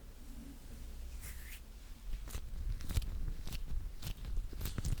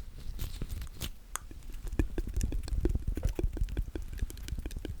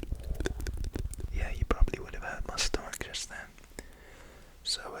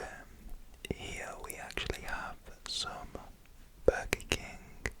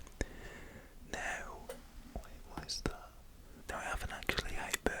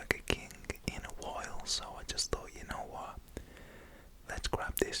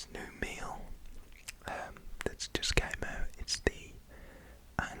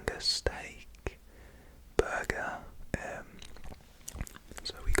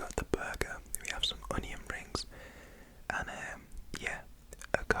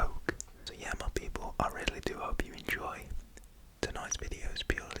I really do hope you enjoy. Tonight's video is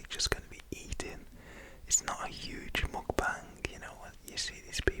purely just going to be eating. It's not a huge mukbang, you know, you see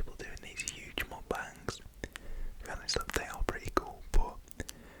these people doing these huge mukbangs. To be honest, they are pretty cool, but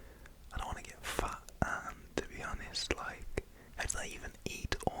I don't want to get fat, and to be honest, like, how do I even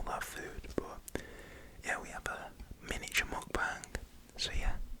eat all that food? But yeah, we have a miniature mukbang, so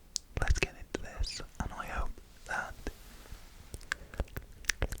yeah, let's get into this, and I hope that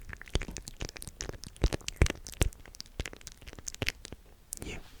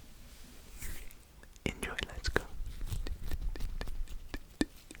you enjoy. Let's go.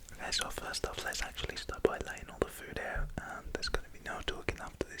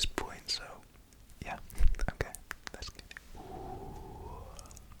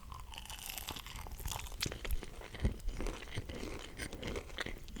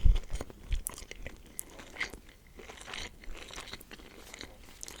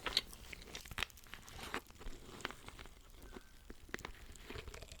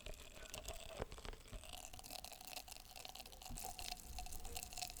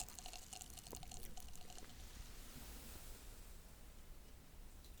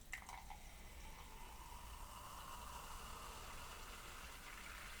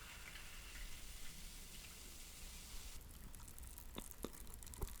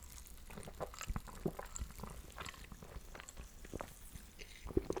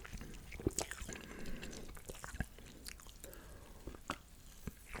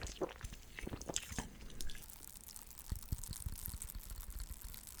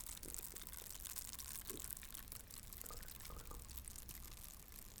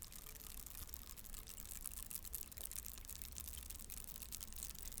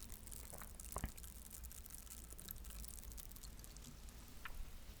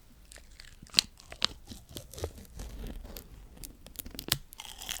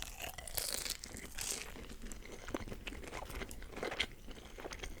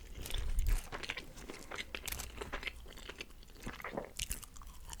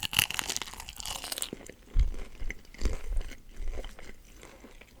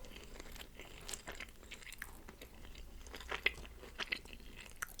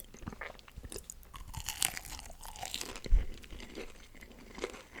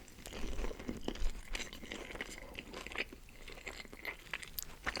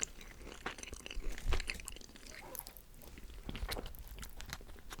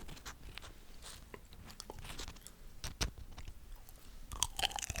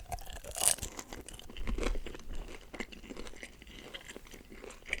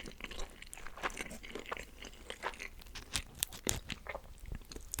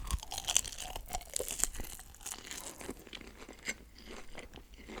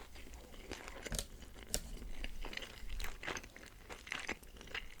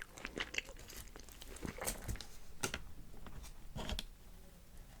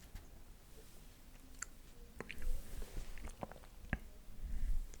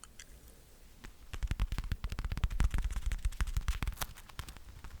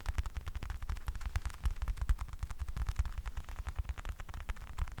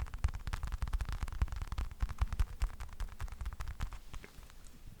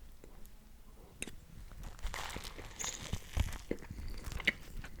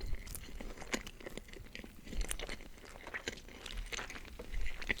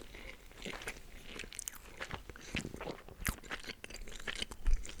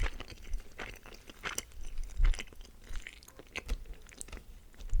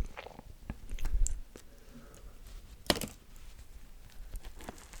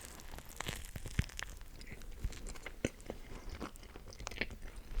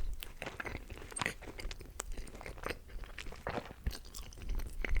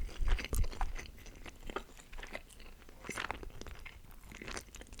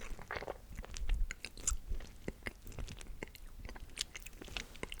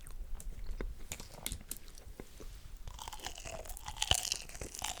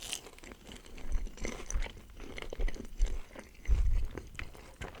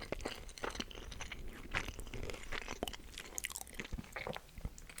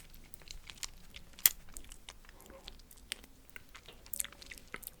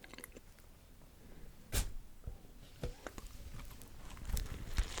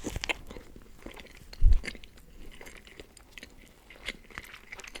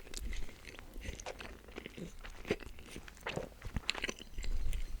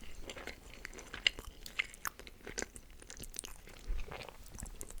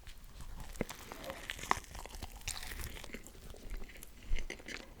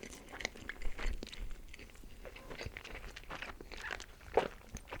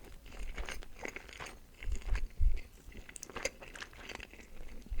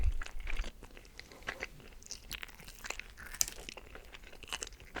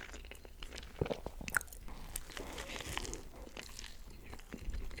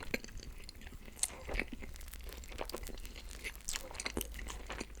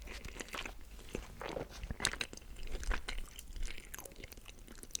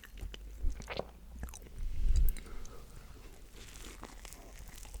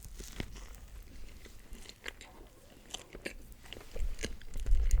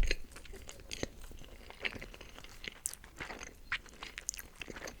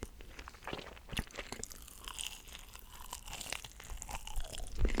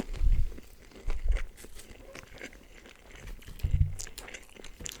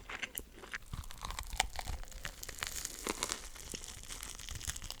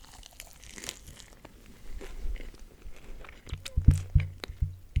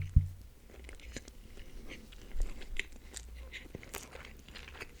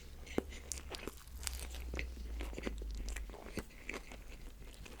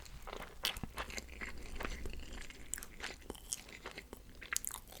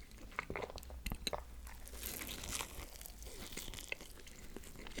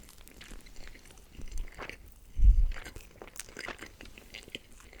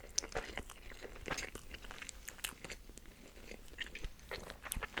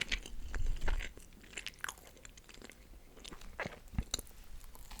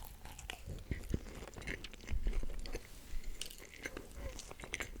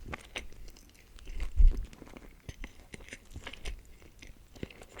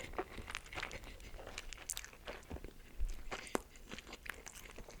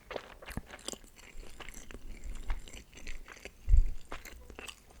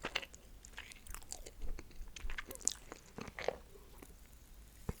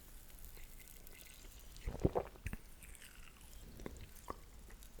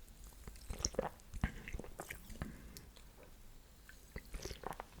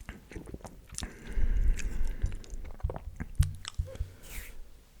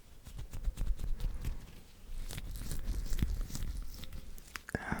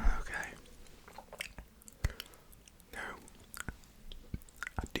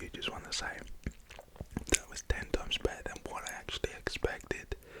 say that was 10 times better than what I actually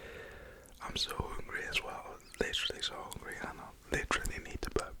expected. I'm so hungry as well, literally so hungry, and I literally need to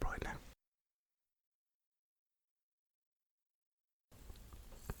burp right now.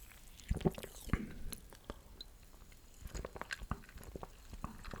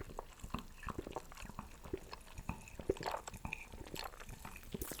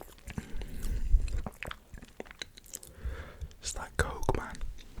 It's that Coke, man.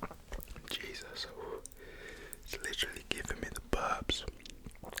 Jesus, it's literally giving me the burps.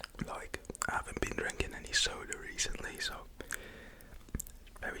 Like, I haven't been drinking any soda recently, so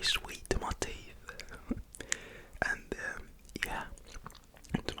very sweet to my teeth. And yeah,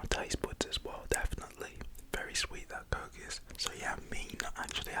 to my taste buds as well, definitely. Very sweet that Coke is. So yeah, me not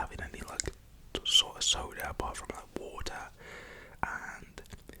actually having any like sort of soda apart from like water, and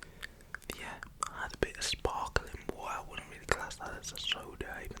yeah, I had a bit of sparkling water. I wouldn't really class that as a soda,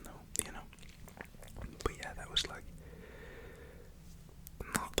 even though, you know. But yeah, that was like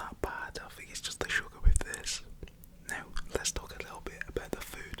not that bad. I think it's just the sugar with this. Now, let's talk a little bit about the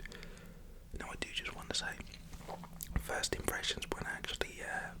food. Now, I do just want to say, first impressions when I actually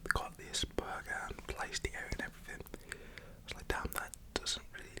got this burger and placed it out and everything, I was like, damn, that doesn't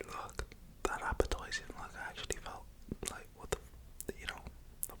really look that appetizing. Like, I actually felt like, what the, you know,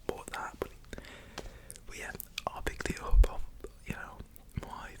 I bought that, but yeah, I picked it up. You know,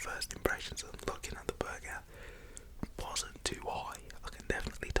 my first impressions of looking at the burger wasn't too high. I can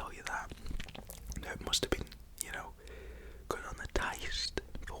definitely tell you that. It must have been, you know, good on the taste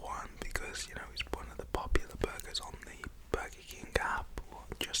for one, because you know it's one of the popular burgers on the Burger King app or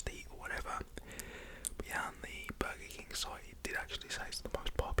Just Eat or whatever. But yeah, on the Burger King site, it did actually say it's the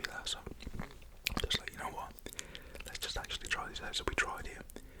most popular. So just like, you know what, let's just actually try this out. So we tried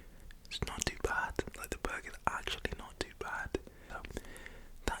it. It's not too bad. Like, the burger's actually not